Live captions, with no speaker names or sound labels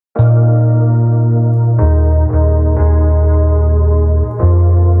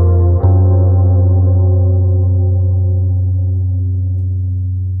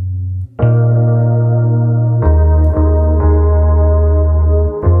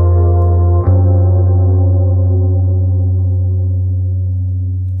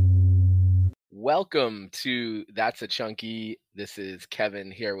welcome to That's a Chunky. This is Kevin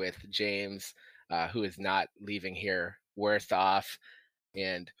here with James, who is not leaving here worse off.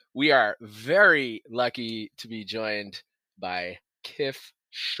 And we are very lucky to be joined by Kiff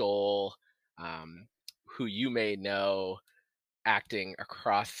Scholl, who you may know acting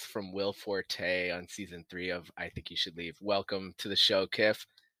across from Will Forte on season 3 of I Think You Should Leave. Welcome to the show, Kiff.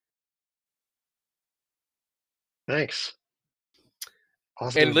 Thanks.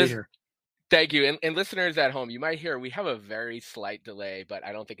 Awesome And to be here. Thank you. And listeners at home, you might hear we have a very slight delay, but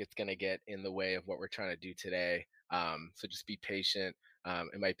I don't think it's going to get in the way of what we're trying to do today. So just be patient.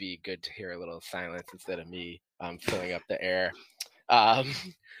 It might be good to hear a little silence instead of me filling up the air.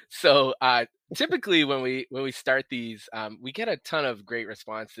 So typically when we start these, we get a ton of great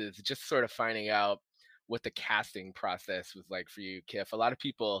responses, just sort of finding out what the casting process was like for you, Kiff. A lot of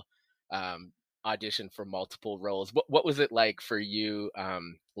people auditioned for multiple roles. What was it like for you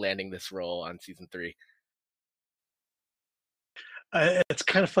landing this role on season 3? It's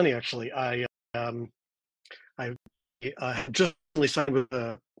kind of funny, actually. I just recently signed with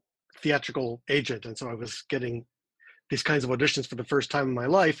a theatrical agent, and so I was getting these kinds of auditions for the first time in my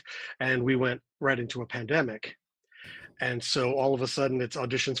life, and we went right into a pandemic. And so all of a sudden it's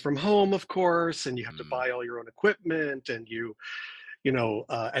auditions from home, of course, and you have to buy all your own equipment, and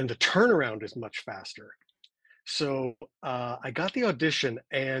and the turnaround is much faster. So I got the audition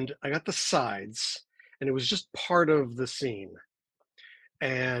and I got the sides, and it was just part of the scene.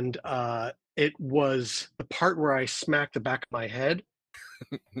 And it was the part where I smacked the back of my head.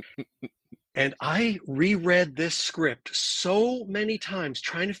 And I reread this script so many times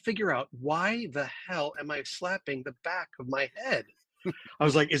trying to figure out why the hell am I slapping the back of my head? I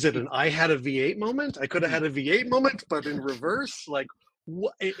was like, is it an I had a V8 moment? I could have had a V8 moment, but in reverse? Like,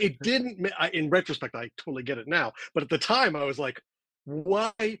 what? It didn't, in retrospect, I totally get it now. But at the time, I was like,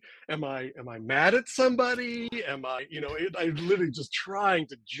 why am I mad at somebody? Am I, I'm literally just trying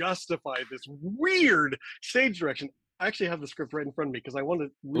to justify this weird stage direction. I actually have the script right in front of me because I want to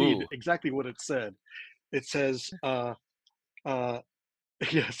read exactly what it said. It says,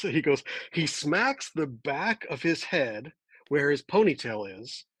 yes, he goes, he smacks the back of his head where his ponytail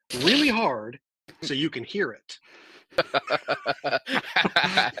is really hard so you can hear it.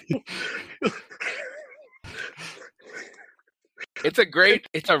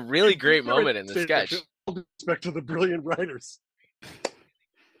 It's a really great moment in the sketch. With respect to the brilliant writers.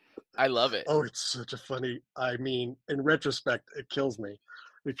 I love it. Oh, it's such a funny, in retrospect, it kills me.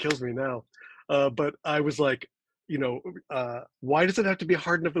 It kills me now. But I was like, why does it have to be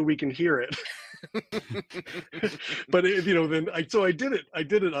hard enough that we can hear it? But so I did it. I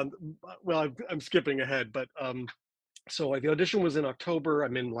did it on. Well, I'm skipping ahead, but so the audition was in October.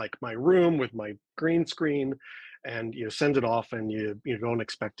 I'm in like my room with my green screen, and send it off, and you don't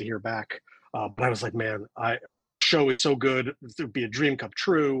expect to hear back. But I was like, man, show is so good. It would be a dream come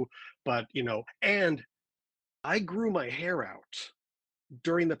true. But and I grew my hair out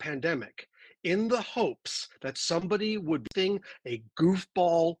during the pandemic in the hopes that somebody would sing a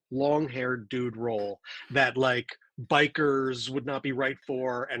goofball long-haired dude role that like bikers would not be right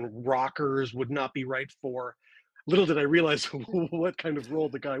for and rockers would not be right for. Little did I realize what kind of role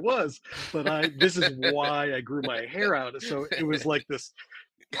the guy was, but this is why I grew my hair out. So it was like this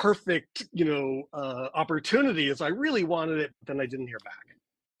perfect, opportunity as I really wanted it, but then I didn't hear back.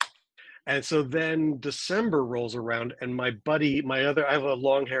 And so then December rolls around, and I have a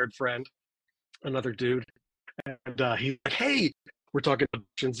long-haired friend, another dude, and he's like, hey, we're talking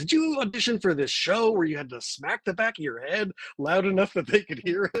auditions. Did you audition for this show where you had to smack the back of your head loud enough that they could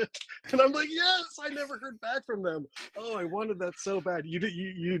hear it? And I'm like, yes, I never heard back from them. Oh, I wanted that so bad. You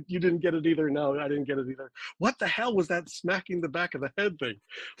didn't get it either? No, I didn't get it either. What the hell was that smacking the back of the head thing?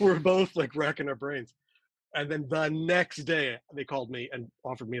 We're both like racking our brains. And then the next day they called me and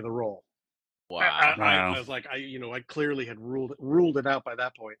offered me the role. Wow. I was like, I clearly had ruled it out by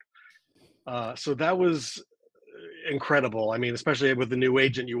that point. So that was incredible. Especially with the new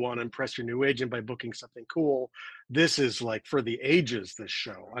agent, you want to impress your new agent by booking something cool. This is like for the ages, this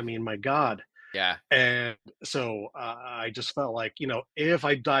show. My God. Yeah. And so I just felt like, if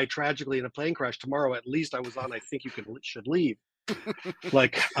I die tragically in a plane crash tomorrow, at least I was on I Think You Should Leave.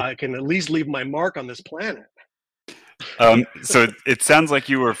 Like I can at least leave my mark on this planet. So it sounds like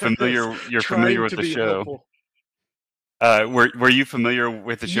you were familiar. You're familiar with the show. Were you familiar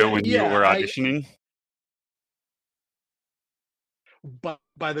with the show when you were auditioning? But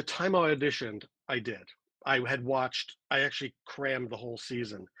by the time I auditioned, I did. I actually crammed the whole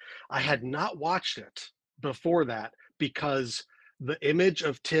season. I had not watched it before that because the image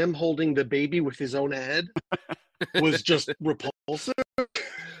of Tim holding the baby with his own head was just repulsive.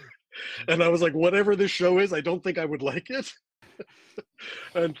 And I was like, whatever this show is, I don't think I would like it.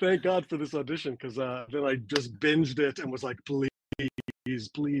 And thank God for this audition, because then I just binged it and was like, please.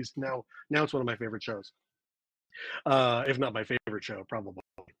 Now it's one of my favorite shows. If not my favorite show, probably.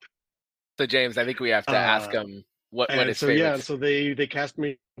 So James, I think we have to ask him what his so favorite. Yeah, and so they cast me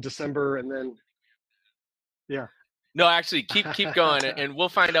in December, and then yeah. No, actually, keep going, and we'll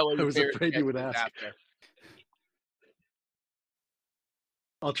find out what your favorite. I was afraid you would ask. After.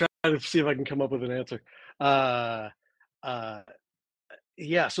 I'll try to see if I can come up with an answer.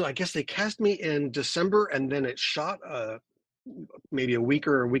 Yeah, so I guess they cast me in December, and then it shot maybe a week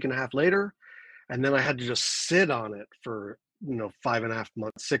or a week and a half later, and then I had to just sit on it for 5.5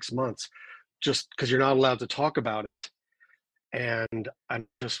 months, 6 months, just because you're not allowed to talk about it. And I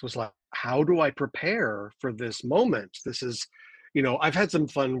just was like, how do I prepare for this moment? This is, I've had some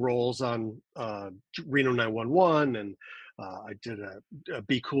fun roles on Reno 911, and I did a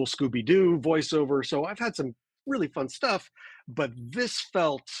Be Cool Scooby-Doo voiceover. So I've had some really fun stuff, but this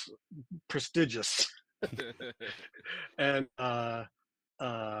felt prestigious. And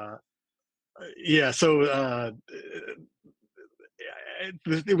yeah, so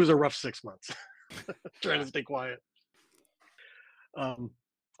it was a rough 6 months trying to stay quiet.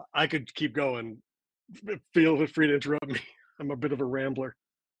 I could keep going. Feel free to interrupt me. I'm a bit of a rambler.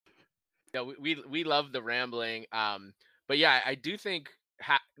 Yeah, we love the rambling. But yeah, I do think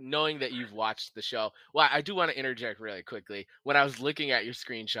knowing that you've watched the show. Well, I do want to interject really quickly. When I was looking at your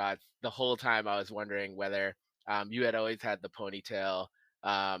screenshots, the whole time I was wondering whether you had always had the ponytail,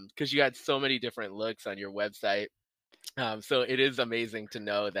 because you had so many different looks on your website. So it is amazing to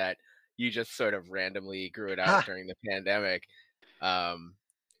know that you just sort of randomly grew it out during the pandemic.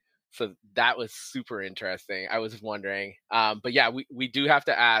 So that was super interesting. I was wondering, but yeah, we do have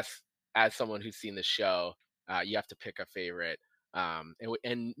to ask, as someone who's seen the show, you have to pick a favorite,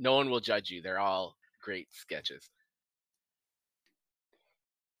 and no one will judge you. They're all great sketches.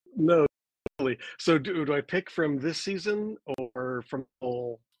 No, really. So do I pick from this season or from the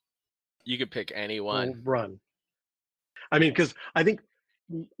whole? You could pick anyone. Run. I mean, because I think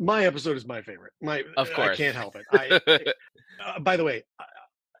my episode is my favorite. Of course, I can't help it. By the way,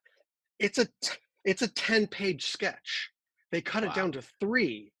 it's a 10-page sketch. They cut it down to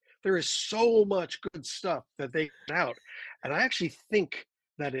 3. There is so much good stuff that they cut out, and I actually think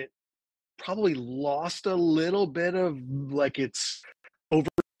that it probably lost a little bit of like its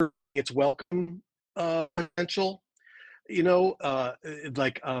welcome potential. I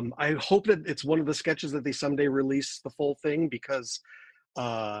hope that it's one of the sketches that they someday release the full thing, because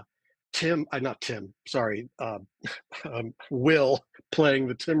Will, playing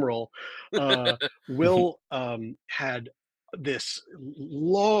the Tim role, Will had this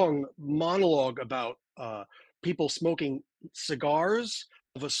long monologue about people smoking cigars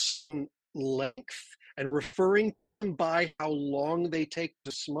of a certain length and referring to them by how long they take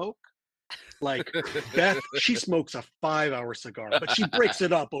to smoke. Like Beth, she smokes a 5-hour cigar, but she breaks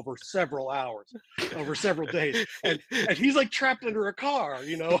it up over several hours, over several days. And he's like trapped under a car,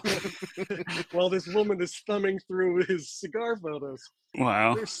 while this woman is thumbing through his cigar photos.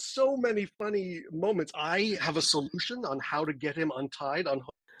 Wow. There's so many funny moments. I have a solution on how to get him untied,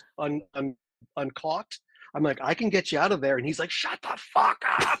 uncaught. I'm like, I can get you out of there. And he's like, shut the fuck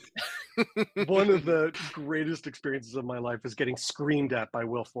up. One of the greatest experiences of my life is getting screamed at by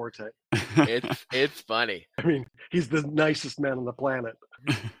Will Forte. It's funny. I mean, he's the nicest man on the planet.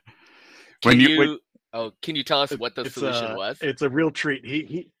 Can you tell us what the solution was? It's a real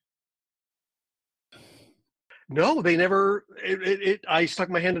treat. No, they never. I stuck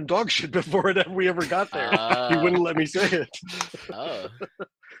my hand in dog shit before we ever got there. He wouldn't let me say it. Oh.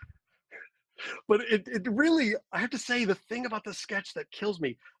 But it really, I have to say, the thing about the sketch that kills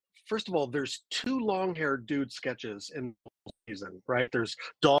me, first of all, there's 2 long-haired dude sketches in the season, right? There's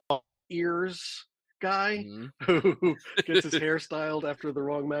Dog Ears guy who gets his hair styled after the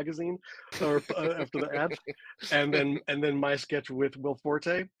wrong magazine or after the ad, and then my sketch with Will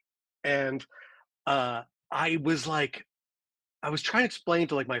Forte, and I was trying to explain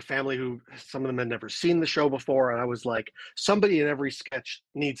to my family, who some of them had never seen the show before, and I was like, somebody in every sketch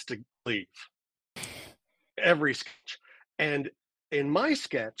needs to leave. Every sketch. And in my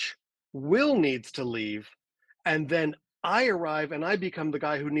sketch, Will needs to leave, and then I arrive and I become the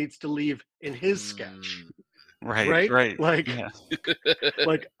guy who needs to leave in his sketch. Right. Like, yeah.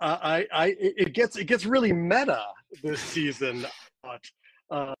 It gets really meta this season. But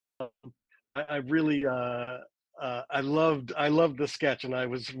I really I loved the sketch, and I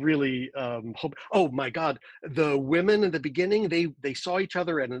was really oh my God, the women in the beginning, they saw each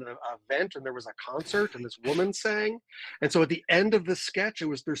other at an event, and there was a concert, and this woman sang, and so at the end of the sketch,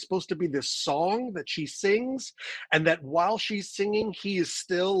 there's supposed to be this song that she sings, and that while she's singing, he is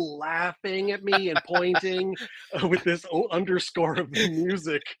still laughing at me and pointing with this underscore of the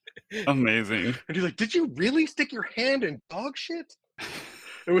music. Amazing. And he's like, "Did you really stick your hand in dog shit?"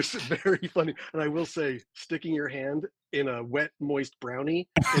 It was very funny. And I will say, sticking your hand in a wet, moist brownie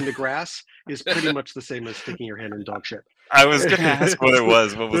in the grass is pretty much the same as sticking your hand in dog shit. I was going to ask what it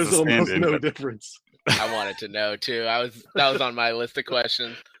was. What was There's the almost no difference. I wanted to know too. That was on my list of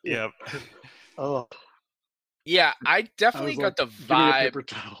questions. Yep. Oh. Yeah, I definitely got the vibe. Give me a paper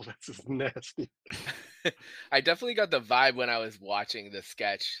towel. That's just nasty. I definitely got the vibe when I was watching the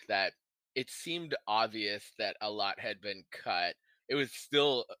sketch that it seemed obvious that a lot had been cut. It was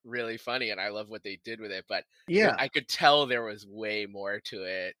still really funny, and I love what they did with it. But yeah, I could tell there was way more to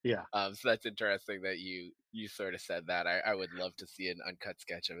it. Yeah. So that's interesting that you sort of said that. I would love to see an uncut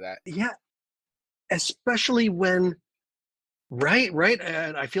sketch of that. Yeah, especially when. Right.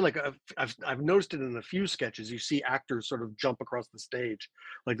 And I feel like I've noticed it in a few sketches. You see actors sort of jump across the stage,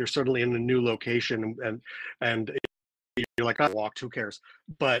 like they're suddenly in a new location, and you're like, I walked. Who cares?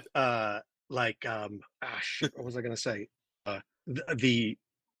 But what was I gonna say?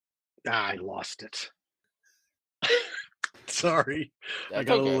 I lost it. Sorry, I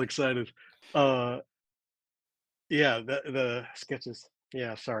got a little excited. Yeah, the sketches.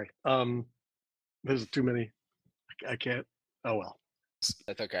 Yeah, sorry. There's too many. I can't. Oh well.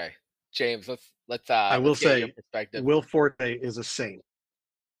 That's okay. James, let's I will say, your perspective. Will Forte is a saint.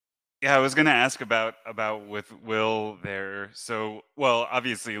 Yeah, I was gonna ask about with Will there. So, well,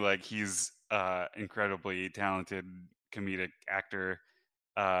 obviously, like he's incredibly talented comedic actor.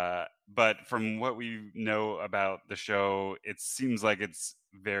 But from what we know about the show, it seems like it's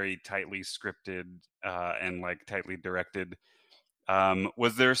very tightly scripted and like tightly directed.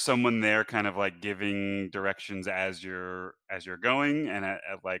 Was there someone there kind of like giving directions as you're going, and at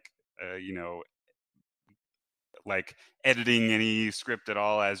like like editing any script at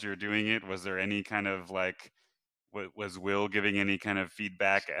all as you're doing it? Was there any kind of like was Will giving any kind of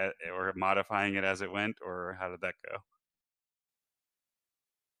feedback or modifying it as it went, or how did that go?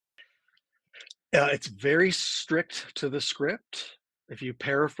 It's very strict to the script. If you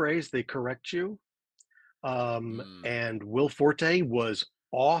paraphrase, they correct you. And Will Forte was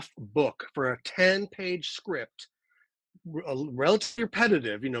off book for a 10-page script, relatively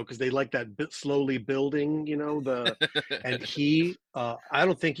repetitive, because they like that bit slowly building, and he, I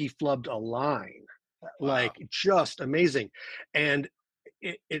don't think he flubbed a line. Wow. Like just amazing. And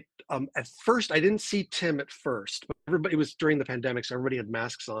it at first I didn't see Tim at first, but everybody, it was during the pandemic, so everybody had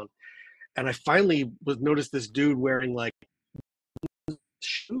masks on. And I finally noticed this dude wearing like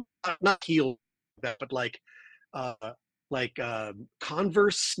not heels, but like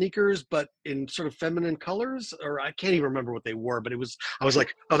Converse sneakers, but in sort of feminine colors, or I can't even remember what they were, but I was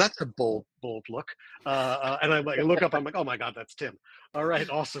like, oh, that's a bold look. And I'm like, I look up, I'm like, oh my God, that's Tim. All right,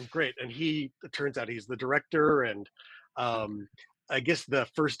 awesome, great. And it turns out he's the director, and I guess the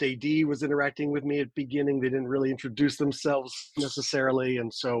first AD was interacting with me at the beginning. They didn't really introduce themselves necessarily,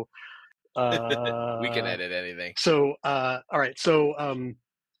 and so we can edit anything. So all right, so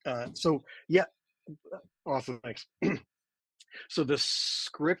yeah, awesome, thanks. So the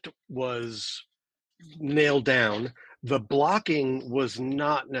script was nailed down. The blocking was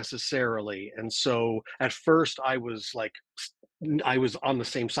not necessarily, and so at first I was on the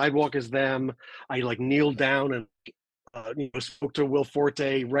same sidewalk as them. I like kneeled down and spoke to Will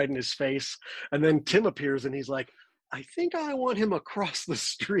Forte right in his face, and then Tim appears and he's like, I think I want him across the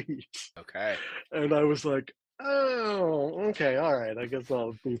street. Okay. And I was like, oh, okay, all right. I guess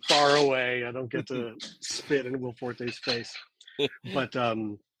I'll be far away. I don't get to spit in Will Forte's face. But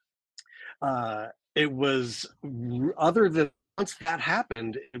it was, other than once that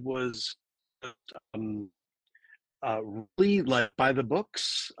happened, it was really like by the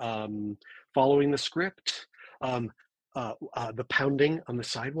books, following the script. The pounding on the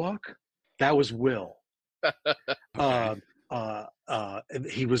sidewalk, that was Will. Okay.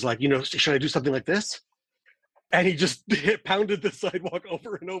 He was like, should I do something like this? And he just pounded the sidewalk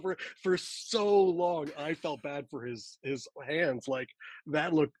over and over for so long. I felt bad for his hands. Like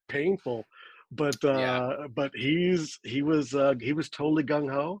that looked painful, but he was totally gung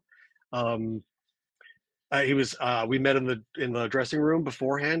ho. We met in the dressing room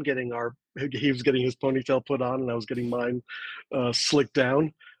beforehand, he was getting his ponytail put on, and I was getting mine slicked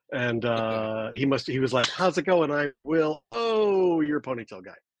down. And he was like, how's it going? Oh, you're a ponytail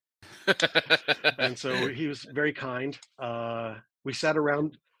guy. And so he was very kind. We sat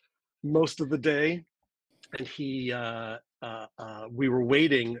around most of the day, and we were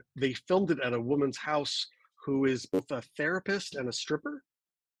waiting. They filmed it at a woman's house who is both a therapist and a stripper.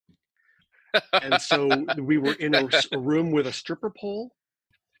 And so we were in a room with a stripper pole,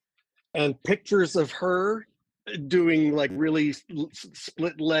 and pictures of her doing like really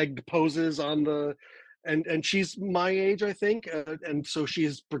split-legged poses on the, and she's my age, I think, and so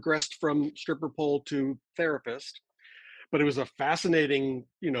she's progressed from stripper pole to therapist. But it was a fascinating,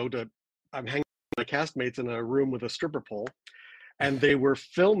 I'm hanging with my castmates in a room with a stripper pole, and they were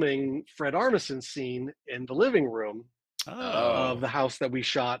filming Fred Armisen's scene in the living room Oh, of the house that we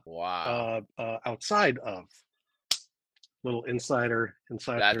shot Wow. outside of. Little insider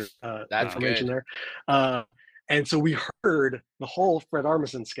That's information good. there. And so we heard the whole Fred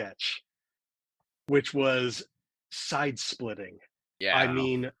Armisen sketch, which was side splitting. I Yeah. wow.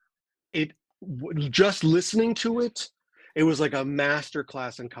 mean, it just listening to it, it was like a master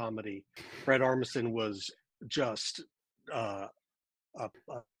class in comedy. Fred Armisen was just a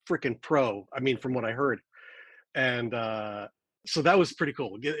freaking pro. I mean, from what I heard, and so that was pretty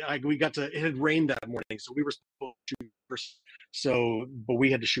cool. We got to. It had rained that morning, so we were supposed to shoot first. So, but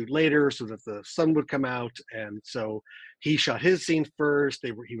we had to shoot later so that the sun would come out, and so he shot his scene first.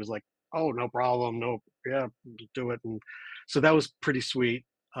 He was like, "Oh, no problem, no, yeah, do it," and so that was pretty sweet.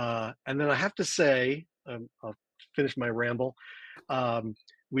 And then I have to say, I'll finish my ramble. Um,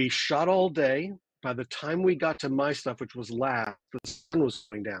 we shot all day. By the time we got to my stuff, which was last, the sun was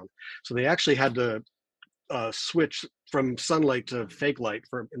going down, so they actually had to switch from sunlight to fake light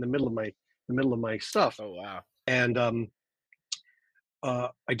for in the middle of my stuff. Oh wow. And I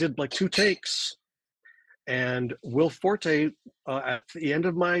did like 2 takes. And Will Forte, at the end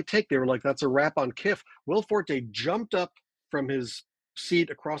of my take, they were like, "That's a wrap on Kiff." Will Forte jumped up from his seat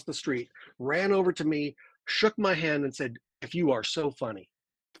across the street, ran over to me, shook my hand, and said, "If you are so funny."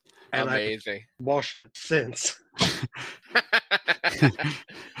 And I've Amazing. watched it since.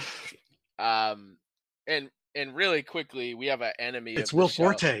 um, and really quickly, we have an enemy It's of the Will show.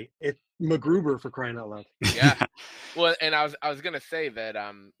 Forte. It's MacGruber, for crying out loud. Yeah. Well, and I was gonna say that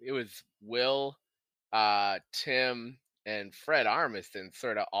it was Will, Tim, and Fred Armisen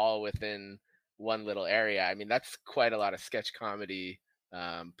sort of all within one little area. I mean, that's quite a lot of sketch comedy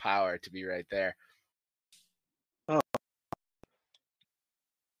power to be right there.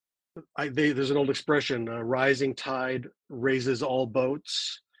 There's an old expression: "Rising tide raises all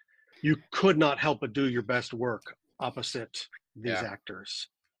boats." You could not help but do your best work opposite these Yeah. actors.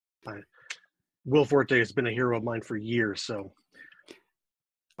 Will Forte has been a hero of mine for years, so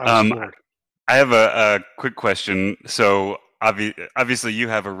I was Um, floored. I have a quick question. So obviously you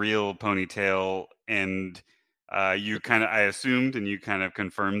have a real ponytail, and you kind of, I assumed, and you kind of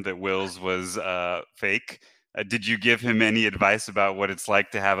confirmed that Will's was fake. Did you give him any advice about what it's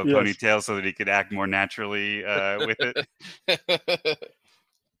like to have a Yes. ponytail so that he could act more naturally with it?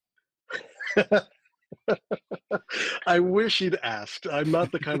 I wish he'd asked. I'm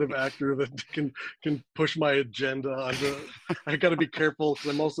not the kind of actor that can push my agenda. I got to be careful because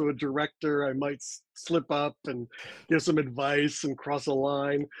I'm also a director. I might slip up and give some advice and cross a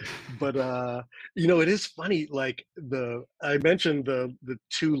line. But it is funny. Like I mentioned the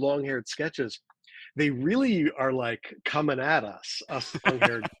 2 long-haired sketches. They really are like coming at us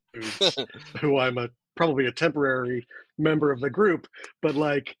long-haired dudes, who I'm probably a temporary member of the group, but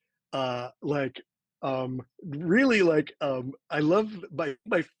like really I love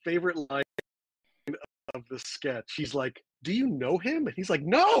my favorite line of the sketch. He's like, "Do you know him?" And he's like,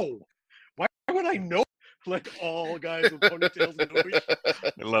 "No, why would I know?" Like, all guys with ponytails know each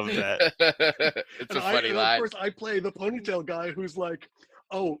other. I love that. It's And a funny and of line. course I play the ponytail guy who's like,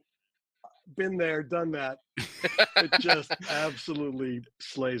 "Oh, been there, done that." It just absolutely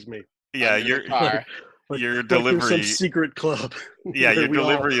slays me. Yeah, Under the car. like your like there's some delivery. secret club Yeah, where your we all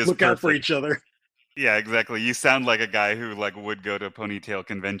delivery is look out for perfect. each other. Yeah, exactly. You sound like a guy who like would go to ponytail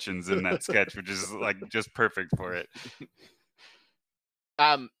conventions in that sketch, which is like just perfect for it.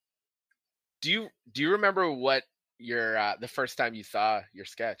 Um, do you remember what your the first time you saw your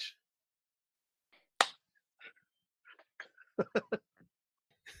sketch?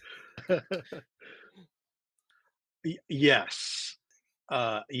 Yes.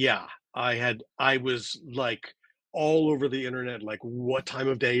 Yeah. I was like all over the internet, like, what time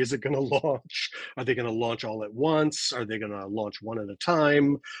of day is it going to launch? Are they going to launch all at once? Are they going to launch one at a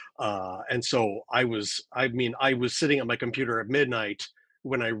time? And so I was sitting at my computer at midnight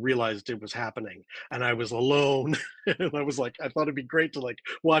when I realized it was happening, and I was alone. And I was like, I thought it'd be great to like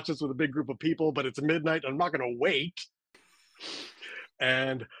watch this with a big group of people, but it's midnight. I'm not going to wait.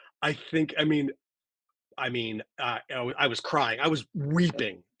 And I think, I was crying. I was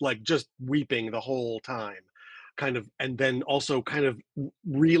weeping, like just weeping the whole time, kind of, and then also kind of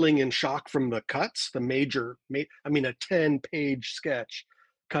reeling in shock from the cuts. The a 10-page sketch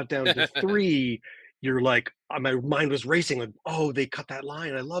cut down to three. You're like, my mind was racing. Like, oh, they cut that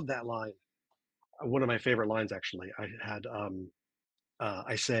line. I love that line. One of my favorite lines, actually.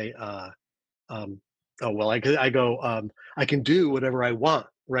 I say, um, oh well, I go, I can do whatever I want,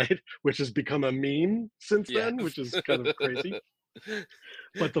 right? Which has become a meme since Yes. then, which is kind of crazy.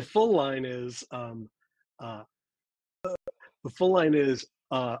 But uh, the full line is,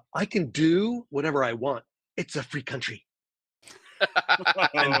 I can do whatever I want. It's a free country,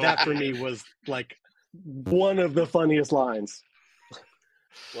 and Oh, that for me was like one of the funniest lines.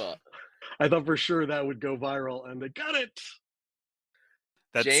 Well, I thought for sure that would go viral, and they got it.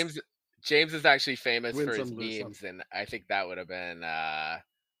 that's James is actually famous Win for his some, lose some. memes, and I think that would have been oh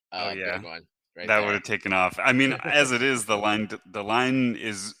a yeah. big one right That would there. have taken off. I mean, as it is, the line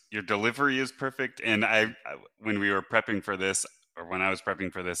is your delivery is perfect. And when we were prepping for this, or when I was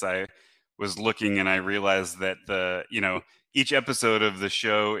prepping for this, I was looking and I realized that each episode of the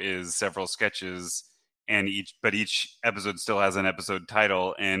show is several sketches, and each episode still has an episode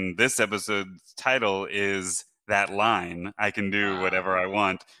title, and this episode's title is that line, "I can do whatever I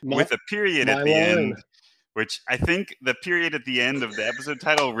want," my with a period at my the line. end, which I think the period at the end of the episode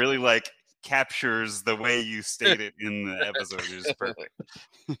title really like captures the way you state it in the episode is perfect.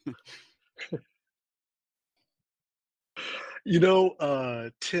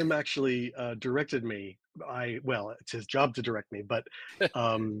 Tim actually directed me. It's his job to direct me, but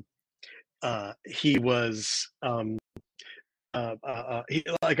um, he was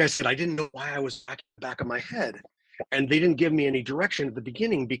like I said, I didn't know why I was back in the back of my head, and they didn't give me any direction at the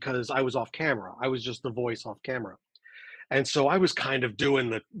beginning because I was off camera. I was just the voice off camera, and so I was kind of doing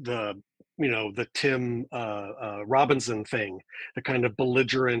the Tim Robinson thing, the kind of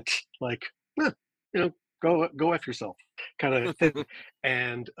belligerent, like, eh, you know go f yourself kind of thing.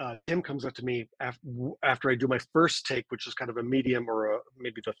 And Tim comes up to me after I do my first take, which is kind of a medium or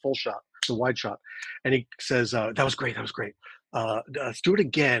maybe the full shot, the wide shot, and he says, that was great, that was great, let's do it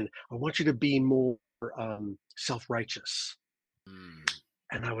again. I want you to be more self-righteous. Mm.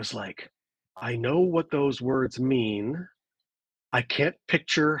 And I was like, I know what those words mean. I can't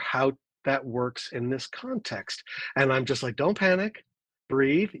picture how that works in this context. And I'm just like, don't panic,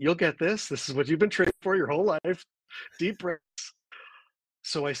 breathe, you'll get this. This is what you've been training for your whole life. Deep breath.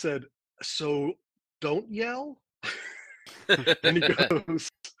 So I said, so don't yell. And he goes,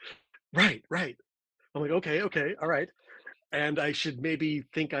 right, right. I'm like, okay, all right. And I should maybe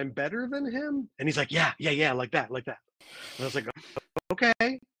think I'm better than him. And he's like, yeah, like that, like that. And I was like, okay.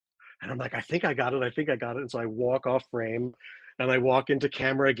 And I'm like, I think I got it. I think I got it. And so I walk off frame and I walk into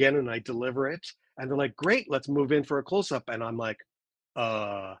camera again and I deliver it. And they're like, great, let's move in for a close up. And I'm like,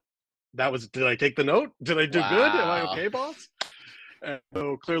 uh, did I take the note? Did I do good? Am I Wow. okay, boss? And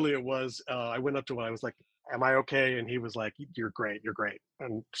so clearly it was. I went up to him. I was like, am I okay? And he was like, you're great. You're great.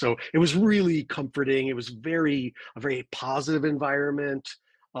 And so it was really comforting. It was a very positive environment.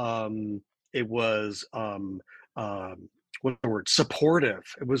 It was, what's the word? Supportive.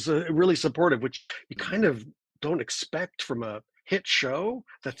 It was really supportive, which you kind of don't expect from a hit show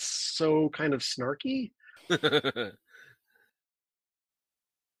that's so kind of snarky.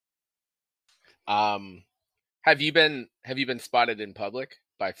 um, have you been spotted in public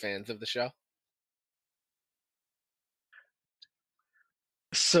by fans of the show?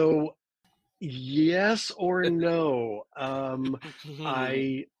 So yes or no.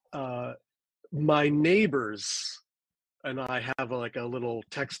 I My neighbors and I have like a little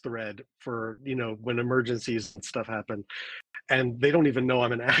text thread for when emergencies and stuff happen, and they don't even know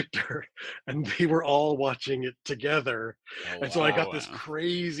I'm an actor, and they were all watching it together, Oh and so I Oh got wow. this wow.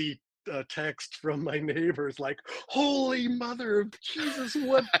 crazy text from my neighbors like, "Holy Mother of Jesus!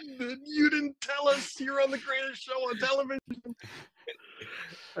 What you didn't tell us? You're on the greatest show on television."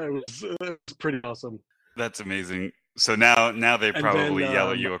 It was pretty awesome. That's amazing. So now they And then probably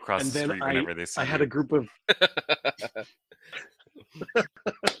yell at you across and the then street I whenever they see I had a you. group of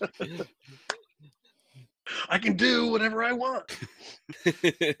I can do whatever I want.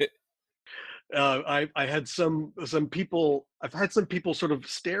 I had some people. I've had some people sort of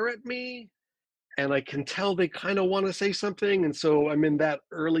stare at me, and I can tell they kind of want to say something, and so I'm in that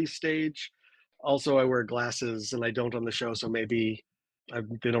early stage. Also, I wear glasses, and I don't on the show, so maybe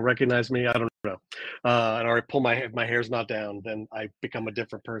they don't recognize me. I don't know. Or I pull my hair's not down, then I become a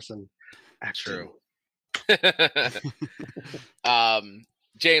different person acting. True. um,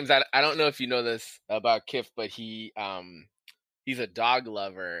 James, I don't know if you know this about Kiff, but he's a dog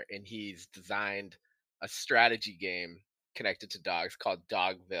lover and he's designed a strategy game connected to dogs called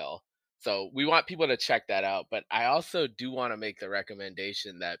Dogville. So we want people to check that out. But I also do want to make the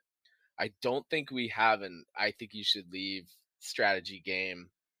recommendation that I don't think we have an I think you should leave strategy game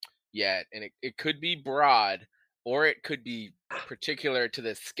yet. And it could be broad or it could be particular to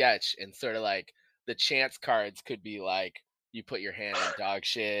this sketch and sort of like the chance cards could be like you put your hand in dog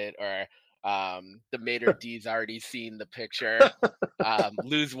shit or the mater D's already seen the picture,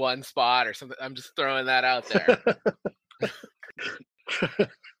 lose one spot or something. I'm just throwing that out there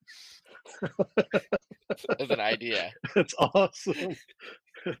as an idea. That's awesome.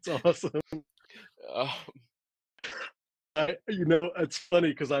 That's awesome. Oh, It's funny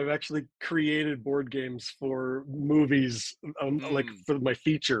because I've actually created board games for movies. Like mm. for my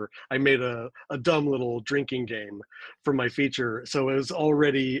feature, I made a dumb little drinking game for my feature. So it was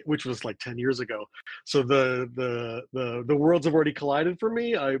already, which was like 10 years ago. So the worlds have already collided for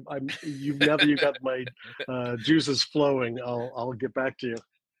me. You've now that you got my juices flowing, I'll get back to you.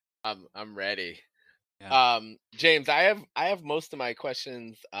 I'm ready. Yeah. James, I have most of my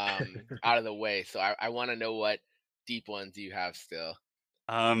questions out of the way, so I want to know what deep ones you have still.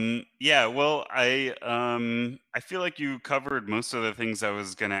 Yeah, well, I feel like you covered most of the things I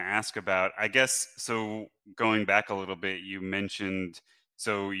was gonna ask about. I guess so going back a little bit, you mentioned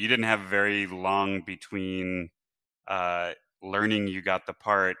so you didn't have very long between uh learning you got the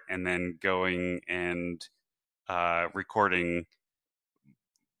part and then going and recording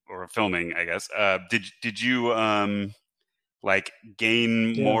or filming, I guess. Did you like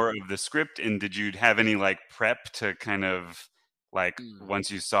gain Yeah. more of the script, and did you have any like prep to kind of like Mm. once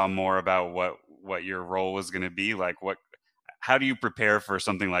you saw more about what your role was going to be, like what how do you prepare for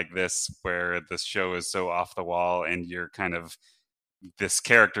something like this where this show is so off the wall and you're kind of this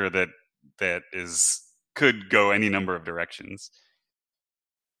character that is could go any number of directions?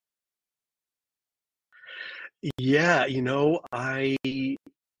 Yeah,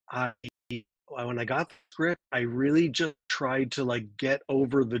 I when I got the script, I really just tried to like get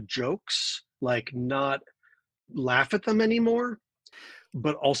over the jokes, like not laugh at them anymore,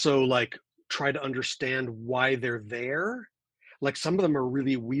 but also like try to understand why they're there. Like some of them are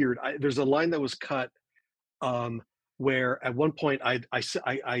really weird. There's a line that was cut um, where at one point I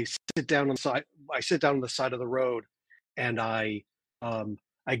sit down on the side I sit down on the side of the road and um,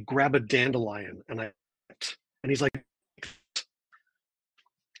 I grab a dandelion and he's like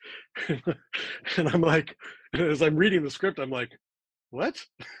and I'm like as I'm reading the script I'm like what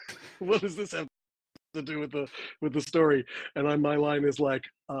what does this have to do with the story? And my line is like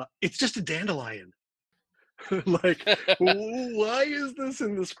it's just a dandelion. Like why is this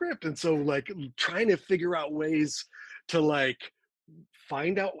in the script? And so like trying to figure out ways to like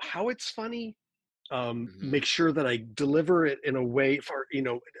find out how it's funny, Hmm. make sure that I deliver it in a way for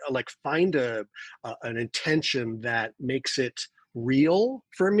like find an intention that makes it real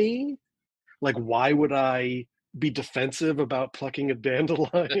for me. Like why would I be defensive about plucking a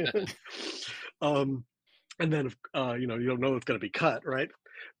dandelion? um, and then you don't know it's going to be cut, right?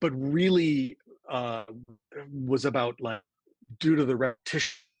 But really uh, was about like due to the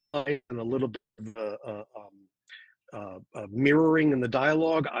repetition and a little bit of the mirroring in the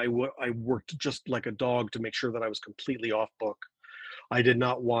dialogue, I worked just like a dog to make sure that I was completely off book. I did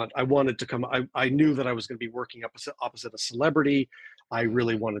not want. I wanted to come. I knew that I was going to be working opposite a celebrity. I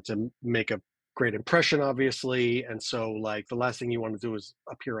really wanted to make a great impression, obviously, and so like the last thing you want to do is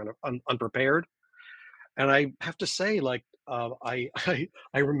appear unprepared. And I have to say, like I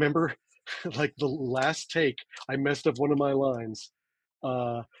remember like the last take, I messed up one of my lines,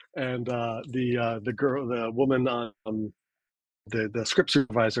 uh, and the girl, the woman the script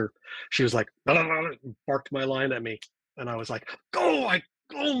supervisor, she was like, "Blah, blah, blah," barked my line at me, and I was like, "Oh, I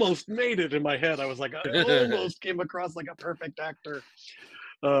almost made it." In my head, I was like, I almost came across like a perfect actor.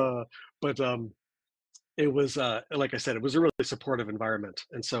 Uh, but it was like I said, it was a really supportive environment,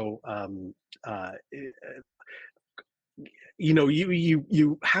 and so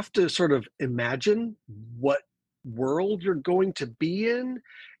you have to sort of imagine what world you're going to be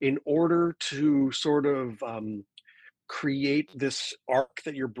in order to sort of create this arc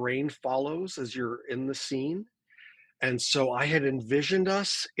that your brain follows as you're in the scene. And so I had envisioned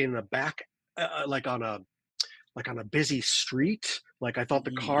us in a back, like on a busy street. Like I thought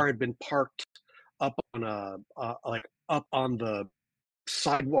the Mm. car had been parked up on like up on the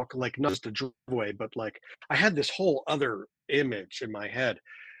sidewalk, like not just a driveway, but like I had this whole other image in my head.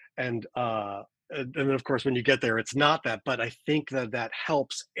 And then of course when you get there, it's not that. But I think that that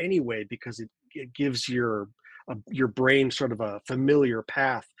helps anyway because it gives your your brain sort of a familiar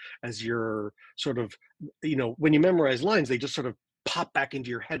path as you're sort of, when you memorize lines, they just sort of pop back into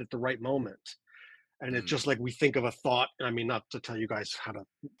your head at the right moment. And it's just like we think of a thought. I mean, not to tell you guys how to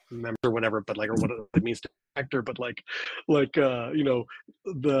remember or whatever, but like, or what it means to actor, but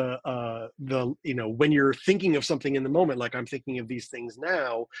when you're thinking of something in the moment, like I'm thinking of these things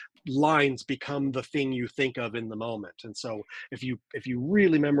now, lines become the thing you think of in the moment. And so if you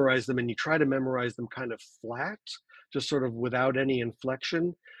really memorize them and you try to memorize them kind of flat, just sort of without any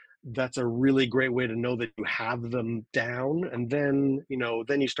inflection, that's a really great way to know that you have them down. And then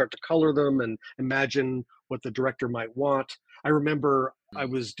you start to color them and imagine what the director might want. I remember I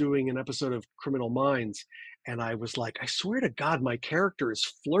was doing an episode of Criminal Minds, and I was like, I swear to God, my character is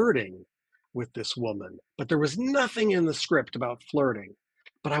flirting with this woman, but there was nothing in the script about flirting.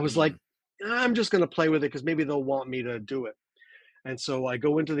 But I was like, I'm just going to play with it because maybe they'll want me to do it. And so I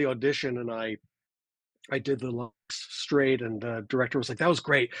go into the audition and I did the lines straight, and the director was like, that was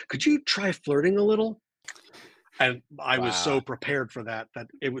great. Could you try flirting a little? And I was so prepared for that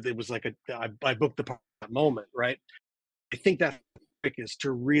it was like I booked the part at that moment, right? I think that trick is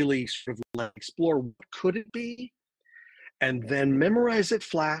to really sort of explore what could it be, and then memorize it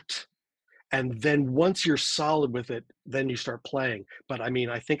flat. And then once you're solid with it, then you start playing. But I mean,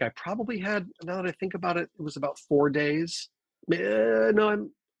 I think I probably had, now that I think about it, it was about 4 days. I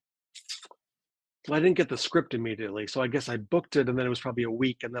didn't get the script immediately, so I guess I booked it, and then it was probably a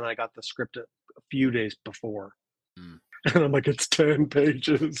week, and then I got the script a few days before. And I'm like, it's 10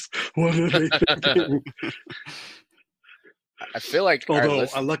 pages. What are they thinking? I feel like, although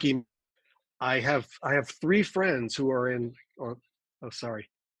I have 3 friends who are in. Sorry.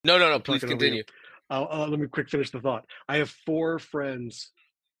 No. Please continue. Let me quick finish the thought. I have 4 friends.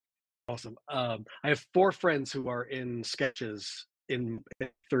 Awesome. I have 4 friends who are in sketches in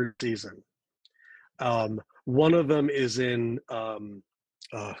 3rd season. One of them is in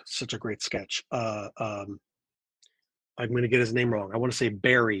such a great sketch. I'm going to get his name wrong. I want to say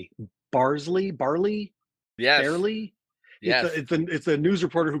Barry Barley. Yes. Barley. Yes. It's a news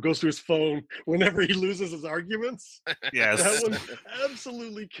reporter who goes to his phone whenever he loses his arguments. Yes. That one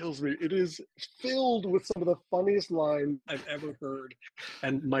absolutely kills me. It is filled with some of the funniest lines I've ever heard.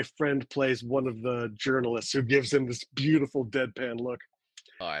 And my friend plays one of the journalists who gives him this beautiful deadpan look.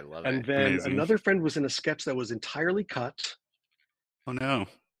 Oh, I love it. And then Amazing. another friend was in a sketch that was entirely cut. Oh no.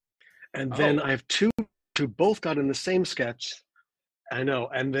 And then I have 2 who both got in the same sketch. I know.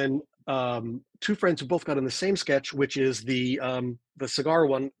 And then 2 friends who both got in the same sketch, which is the cigar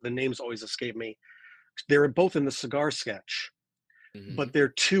one. The names always escape me. They're both in the cigar sketch, but they're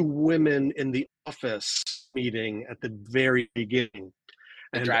 2 women in the office meeting at the very beginning.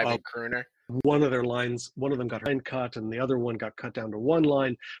 The driving crooner. One of their lines, one of them got cut, and the other one got cut down to 1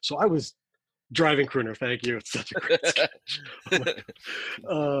 line. So I was driving crooner. Thank you. It's such a great sketch.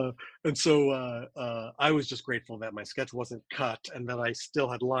 And so I was just grateful that my sketch wasn't cut, and that I still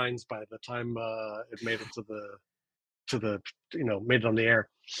had lines by the time it made it made it on the air.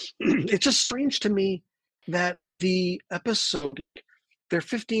 It's just strange to me that the episode, they're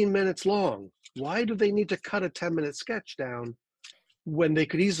 15 minutes long. Why do they need to cut a 10-minute sketch down when they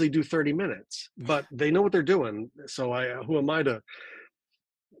could easily do 30 minutes? But they know what they're doing. So who am I to,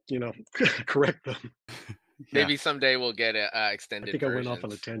 correct them? Maybe someday we'll get extended I think versions. I went off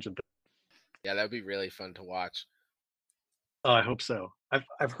on a tangent. Yeah, that would be really fun to watch. Oh, I hope so.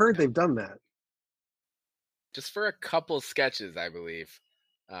 I've heard they've done that. Just for a couple sketches, I believe.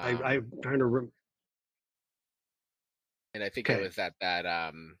 I'm trying to remember. And I think it was at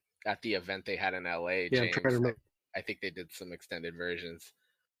the event they had in LA. Yeah, James, I'm trying to remember. I think they did some extended versions.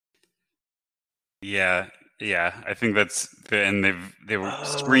 Yeah. I think they were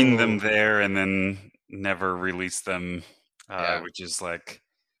screened them there and then never released them, which is like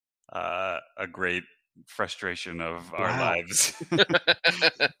a great frustration of our lives.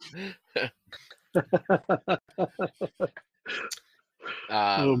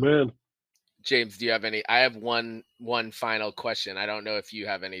 Oh man. James, do you have any? I have one final question. I don't know if you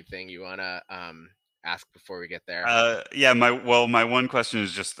have anything you want to ask before we get there. My one question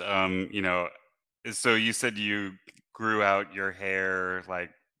is just so you said you grew out your hair like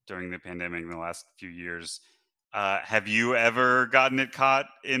during the pandemic in the last few years. Have you ever gotten it caught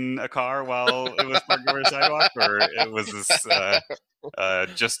in a car while it was parked over a sidewalk, or it was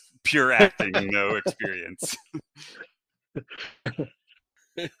this just pure acting, no experience?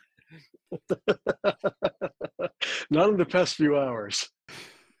 Not in the past few hours.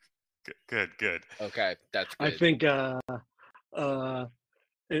 Good. Okay, that's good. I think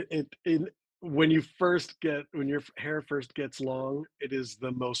when your hair first gets long, it is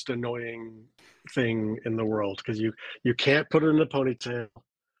the most annoying thing in the world because you can't put it in a ponytail,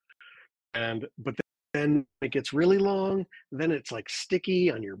 and but then it gets really long, then it's like sticky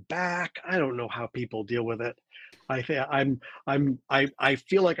on your back. I don't know how people deal with it. I think I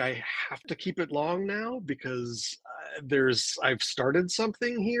feel like I have to keep it long now because there's I've started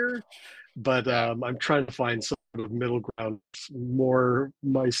something here, but Yeah. I'm trying to find some sort of middle ground, more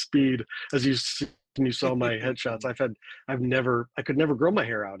my speed. As you saw my headshots, I could never grow my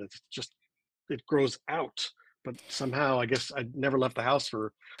hair out. It's just it grows out, but somehow I guess I never left the house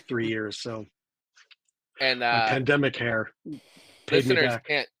for 3 years, so And my pandemic hair paid me listeners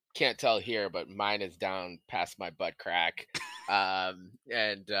back. can't tell here, but mine is down past my butt crack.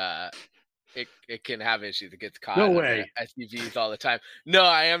 And it can have issues. It gets No caught under way. SUVs all the time. No,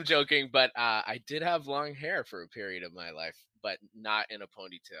 I am joking, but I did have long hair for a period of my life, but not in a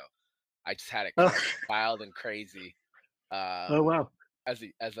ponytail. I just had it Oh, cut wild and crazy oh um, wow. as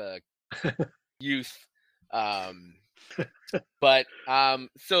a youth. Um, but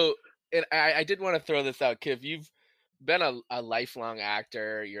so and I did want to throw this out, Kiv. You've been a lifelong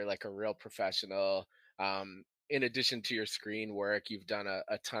actor. You're like a real professional. In addition to your screen work, you've done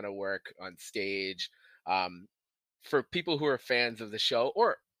a ton of work on stage. Um, for people who are fans of the show,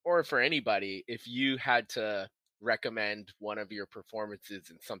 or for anybody, if you had to recommend one of your performances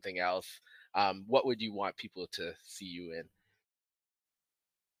in something else, what would you want people to see you in?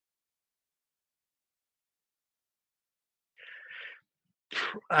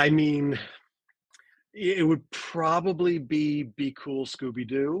 I mean, it would probably Be Cool, Scooby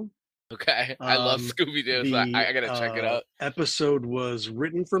Doo. Okay, I love Um, Scooby Doo, so the I gotta check it out. episode was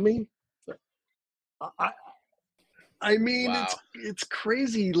written for me. I, I mean, Wow. it's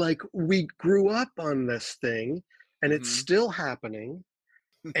crazy. Like we grew up on this thing, and it's Hmm. still happening.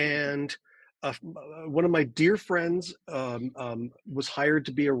 And one of my dear friends was hired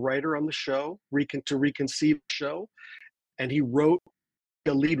to be a writer on the show, to reconceive the show, and he wrote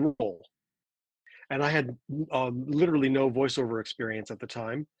a lead role. And I had literally no voiceover experience at the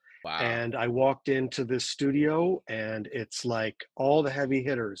time. Wow. And I walked into this studio, and it's like all the heavy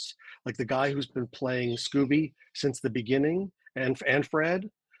hitters, like the guy who's been playing Scooby since the beginning, and Fred,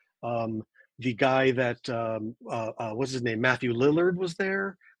 um, the guy that what's his name, Matthew Lillard was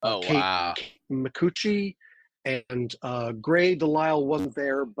there, Oh, wow. Kate Micucci, and Gray Delisle wasn't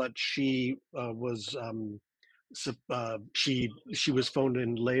there, but she was she was phoned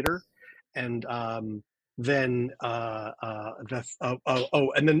in later, and then and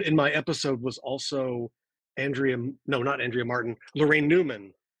then in my episode was also Andrea, no, not Andrea Martin, Lorraine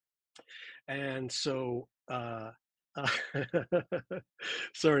Newman, and so uh,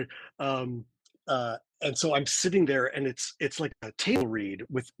 sorry, um, and so I'm sitting there, and it's like a table read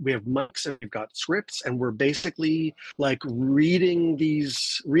with we have mics and we've got scripts, and we're basically like reading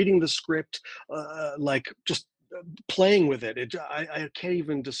the script, like just playing with it. I can't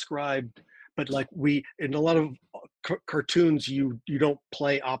even describe, but like we in a lot of cartoons, you don't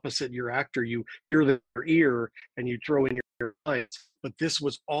play opposite your actor. You hear their ear and you throw in your lines. But this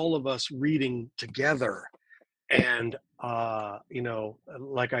was all of us reading together, and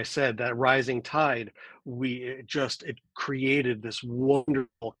like I said, that rising tide, it created this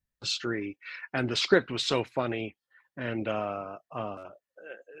wonderful chemistry, and the script was so funny, and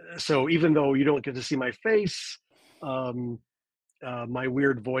so even though you don't get to see my face, um, my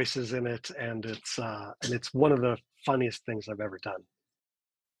weird voice is in it, and it's one of the funniest things I've ever done.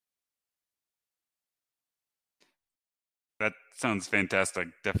 That sounds fantastic.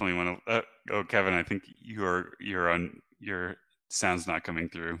 Definitely want to. Oh, Kevin, I think you're on your sound's not coming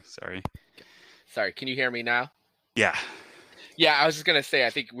through. Sorry. Sorry, can you hear me now? Yeah. Yeah, I was just gonna say, I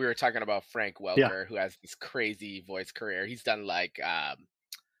think we were talking about Frank Yeah. Welker, who has this crazy voice career. He's done like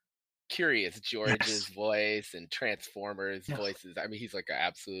Curious George's Yes. voice and Transformers Yes. voices. I mean, he's like an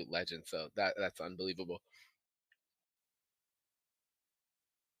absolute legend. So that's unbelievable.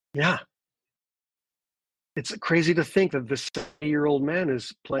 Yeah. It's crazy to think that this 70-year-old man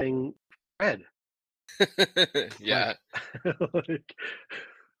is playing Fred. Yeah. Like, like,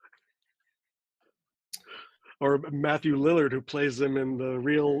 or Matthew Lillard, who plays him in the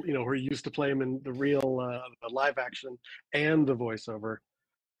real, where he used to play him in the real the live action and the voiceover.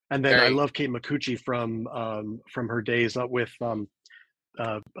 And then I Very. love Kate Micucci from her days with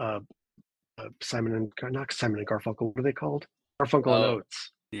uh, uh, Simon and not Simon and Garfunkel. What are they called? Garfunkel and Oh,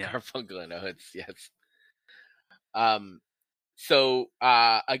 Oates. Yeah. Garfunkel and Oates. Yes. Um. So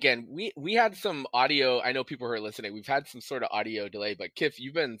again, we had some audio. I know people who are listening. We've had some sort of audio delay, but Kiff,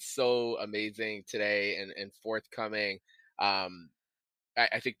 you've been so amazing today and forthcoming. Um,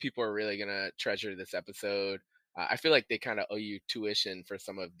 I think people are really gonna treasure this episode. I feel like they kind of owe you tuition for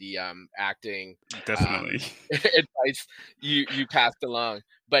some of the acting Definitely. advice you passed along.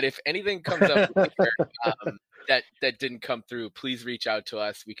 But if anything comes up later that didn't come through, please reach out to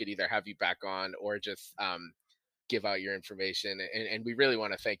us. We could either have you back on or just give out your information. And we really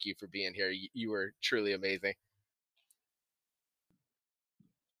want to thank you for being here. You were truly amazing.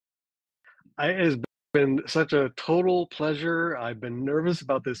 It has been such a total pleasure. I've been nervous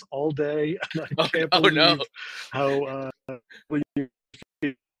about this all day, and I Oh, can't oh no. believe how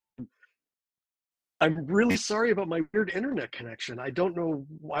I'm really sorry about my weird internet connection. I don't know.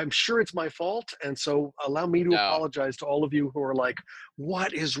 I'm sure it's my fault. And so allow me to No, apologize to all of you who are like,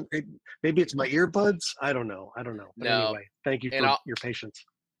 what is it? Maybe it's my earbuds. I don't know. I don't know. But no. anyway, thank you And for all your patience.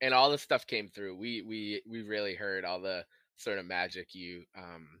 and all the stuff came through. We really heard all the sort of magic you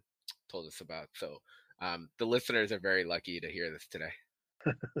told us about. So the listeners are very lucky to hear this today.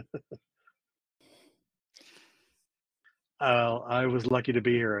 I was lucky to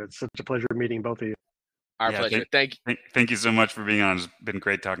be here. It's such a pleasure meeting both of you. Our Yeah, pleasure. thank you so much for being on. It's been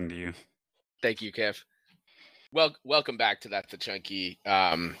great talking to you. Thank you, Kiff. Welcome back to That's a Chunky.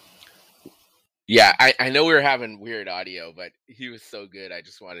 Yeah, I know we were having weird audio, but he was so good. I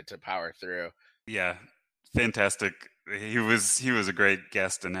just wanted to power through. Yeah, fantastic. He was a great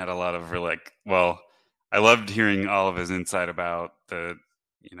guest and had a lot of well, I loved hearing all of his insight about the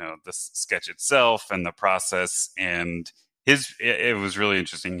the sketch itself and the process, and it was really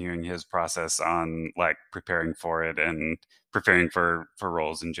interesting hearing his process on like preparing for it and preparing for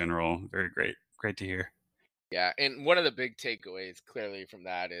roles in general. Very great to hear. Yeah, and one of the big takeaways clearly from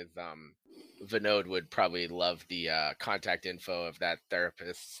that is Vinod would probably love the contact info of that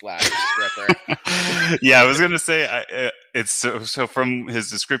therapist slash stripper. Yeah, I was gonna say it's so from his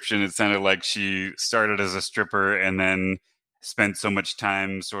description, it sounded like she started as a stripper and then spent so much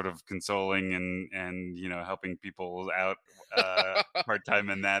time sort of consoling and helping people out part time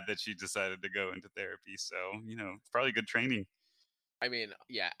in that she decided to go into therapy. So it's probably good training. I mean,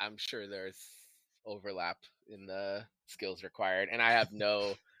 yeah, I'm sure there's overlap in the skills required, and I have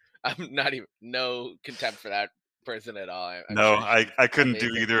I'm not even no contempt for that person at all. I'm No, sure she's I couldn't do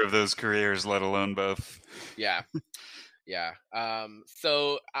amazing. either of those careers, let alone both. Yeah, yeah.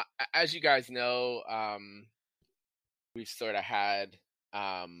 So as you guys know, we've sort of had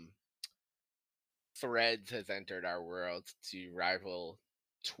Threads has entered our world to rival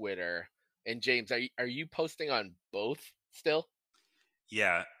Twitter. And James, are you posting on both still?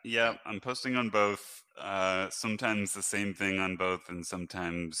 Yeah, I'm posting on both. Sometimes the same thing on both, and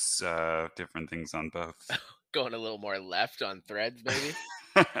sometimes different things on both. Going a little more left on Threads, maybe?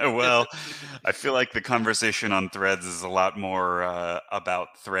 Well, I feel like the conversation on Threads is a lot more about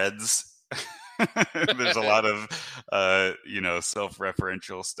threads. There's a lot of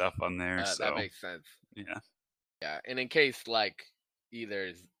self-referential stuff on there. That So makes sense. yeah, Yeah, and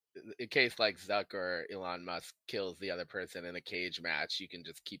either in case like Zuck or Elon Musk kills the other person in a cage match, you can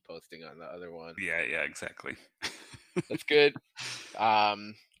just keep posting on the other one. yeah, exactly. That's good.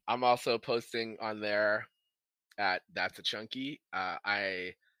 I'm also posting on there at That's a Chunky.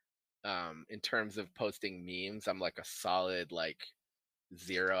 I in terms of posting memes, I'm like a solid like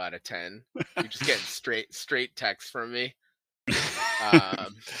 0 out of 10. You're just getting straight text from me. I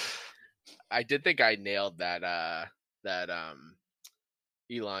did think I nailed that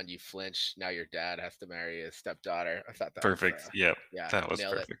Elon, you flinch. Now your dad has to marry his stepdaughter. I thought that was Perfect. Yep, yeah, that was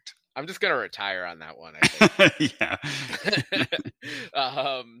nailed it. perfect. I'm just gonna retire on that one, I think. Yeah.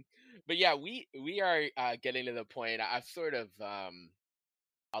 But yeah, we are getting to the point. I've sort of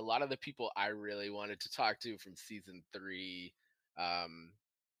a lot of the people I really wanted to talk to from season 3, um,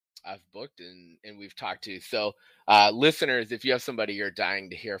 I've booked and we've talked to. So, listeners, if you have somebody you're dying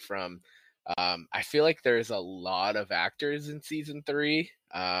to hear from, I feel like there's a lot of actors in season 3.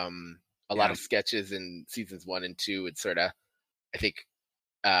 A lot Yeah. of sketches in seasons 1 and 2 would sort of, I think,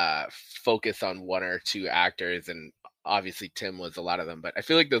 focus on 1 or 2 actors, and obviously Tim was a lot of them. But I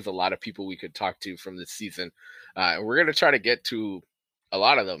feel like there's a lot of people we could talk to from this season, and we're gonna try to get to a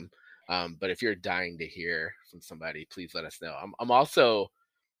lot of them. But if you're dying to hear from somebody, please let us know. I'm also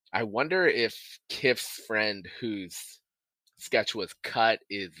I wonder if Kiff's friend whose sketch was cut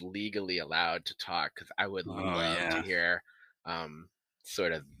is legally allowed to talk, because I would Oh love to yeah. hear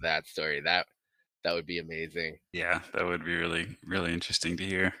sort of that story. That would be amazing. Yeah, that would be really interesting to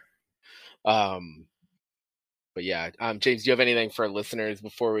hear. Um, but yeah, James, do you have anything for listeners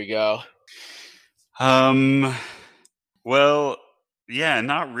before we go? Well, yeah,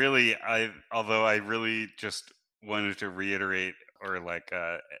 not really. Although I really just wanted to reiterate or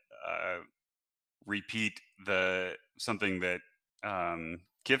repeat something that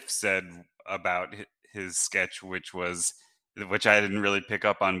Kiff said about his sketch, which I didn't really pick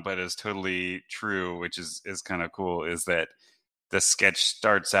up on, but is totally true, which is kind of cool, is that the sketch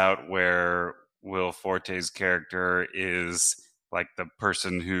starts out where Will Forte's character is like the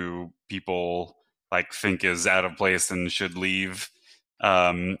person who people like think is out of place and should leave.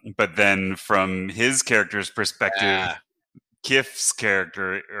 But then from his character's perspective, Yeah. Kiff's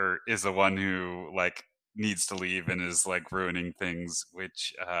character is the one who like needs to leave and is like ruining things,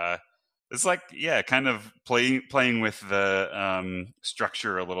 which is like, yeah, kind of playing with the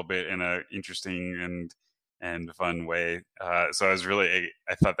structure a little bit in a interesting and fun way. So I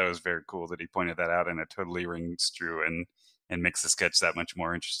thought that was very cool that he pointed that out, and it totally rings true and makes the sketch that much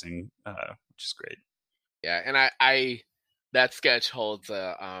more interesting, which is great. Yeah, and I that sketch holds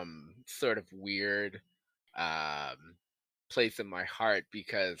a sort of weird um place in my heart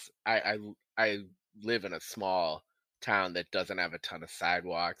because I live in a small town that doesn't have a ton of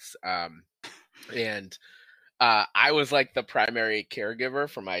sidewalks. And I was like the primary caregiver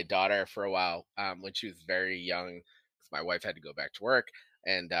for my daughter for a while when she was very young, because my wife had to go back to work,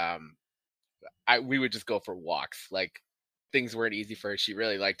 and we would just go for walks. Like, things weren't easy for her. She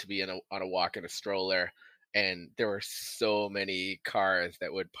really liked to be on a walk in a stroller, and there were so many cars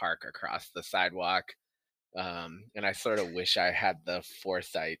that would park across the sidewalk. And I sort of wish I had the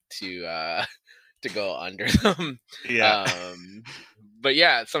foresight to go under them. Yeah. Um, but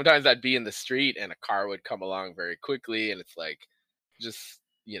yeah, sometimes I'd be in the street and a car would come along very quickly, and it's like, just,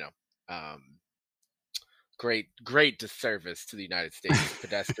 um, great disservice to the United States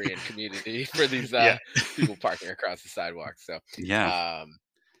pedestrian community for these Yeah. people parking across the sidewalk. So Yeah.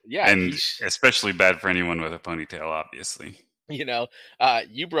 yeah, And especially bad for anyone with a ponytail, obviously.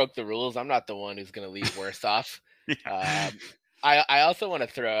 you broke the rules. I'm not the one who's going to leave worse off. Yeah. I also want to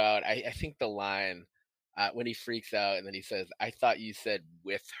throw out, I think the line when he freaks out and then he says, "I thought you said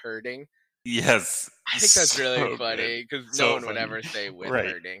with hurting." Yes. I think that's really So funny good. because no So one would funny. ever say with Right.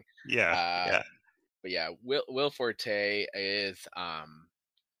 hurting. Yeah. Uh, Yeah. but yeah, Will Forte is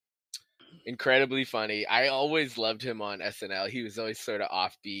incredibly funny. I always loved him on SNL. He was always sort of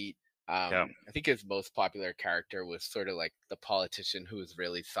offbeat. Yeah. I think his most popular character was sort of like the politician who was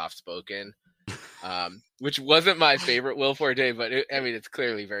really soft spoken, which wasn't my favorite Will Forte, but it's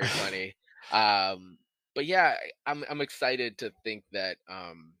clearly very funny. But yeah, I'm excited to think that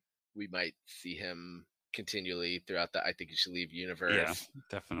we might see him continually throughout the I Think You Should Leave Yeah. universe.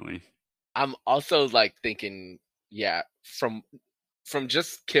 Definitely. I'm also like thinking, yeah, from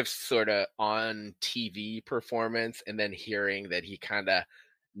just Kiff's sort of on TV performance, and then hearing that he kind of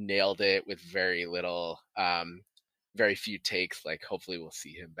nailed it with very few takes. Like, hopefully we'll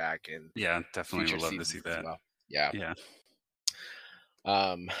see him back in Yeah. Definitely future would love to see seasons as that. well. Yeah. Yeah.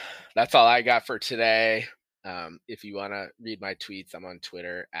 That's all I got for today. If you want to read my tweets, I'm on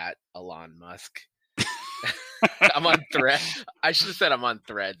Twitter at Elon Musk. I'm on thread. I should have said I'm on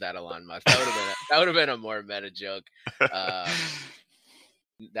threads at Elon Musk. That would have been a more meta joke.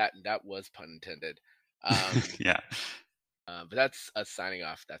 That was pun intended. Yeah. But that's us signing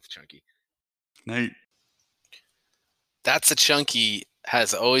off. That's Chunky. Night. That's a Chunky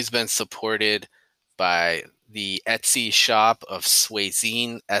has always been supported by the Etsy shop of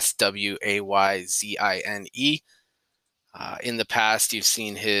Swayzine, Swayzine. In the past, you've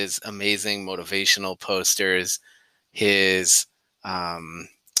seen his amazing motivational posters, his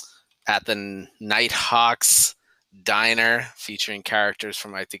at the Nighthawks Diner featuring characters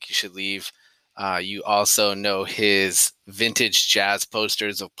from I Think You Should Leave. You also know his vintage jazz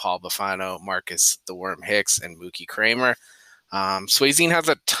posters of Paul Bufano, Marcus the Worm Hicks, and Mookie Kramer. Swayzine has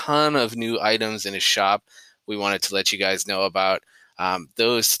a ton of new items in his shop we wanted to let you guys know about.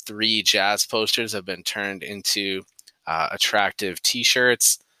 Those 3 jazz posters have been turned into attractive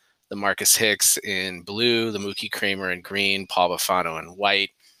t-shirts. The Marcus Hicks in blue, the Mookie Kramer in green, Paul Bufano in white.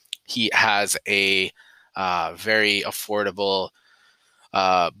 He has a very affordable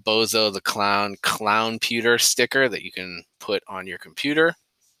Bozo the Clown pewter sticker that you can put on your computer.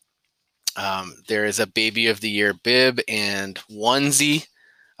 There is a Baby of the Year bib and onesie.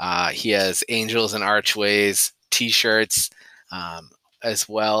 He has Angels and Archways t-shirts, as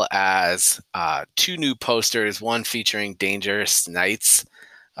well as 2 new posters, one featuring Dangerous Nights,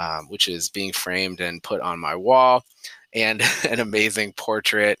 which is being framed and put on my wall, and an amazing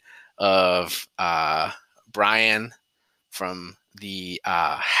portrait of Brian from the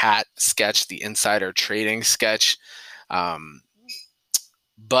hat sketch, the insider trading sketch. But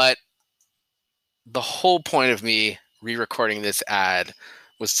the whole point of me re-recording this ad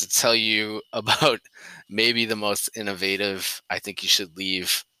was to tell you about maybe the most innovative I Think You Should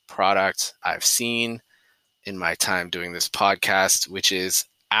Leave product I've seen. in my time doing this podcast, which is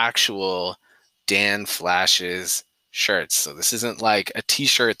actual Dan Flash's shirts. So this isn't like a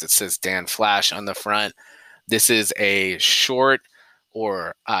t-shirt that says Dan Flash on the front. This is a short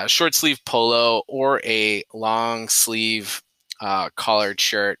sleeve polo or a long sleeve collared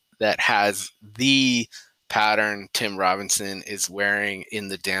shirt that has the pattern Tim Robinson is wearing in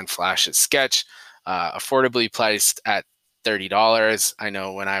the Dan Flash's sketch, affordably priced at $30. I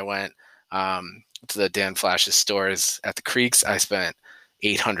know when I went to the Dan Flash's stores at the Creeks, I spent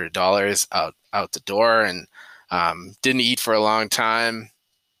 $800 out the door, and didn't eat for a long time,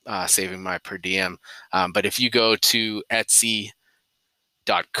 saving my per diem. But if you go to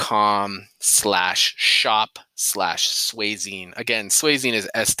etsy.com/shop/Swayzine, again, Swayzine is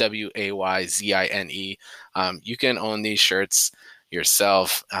SWAYZINE, you can own these shirts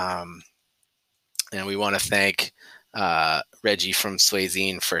yourself. And we want to thank Reggie from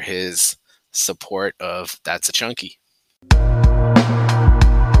Swayzine for his support of That's a Chunky.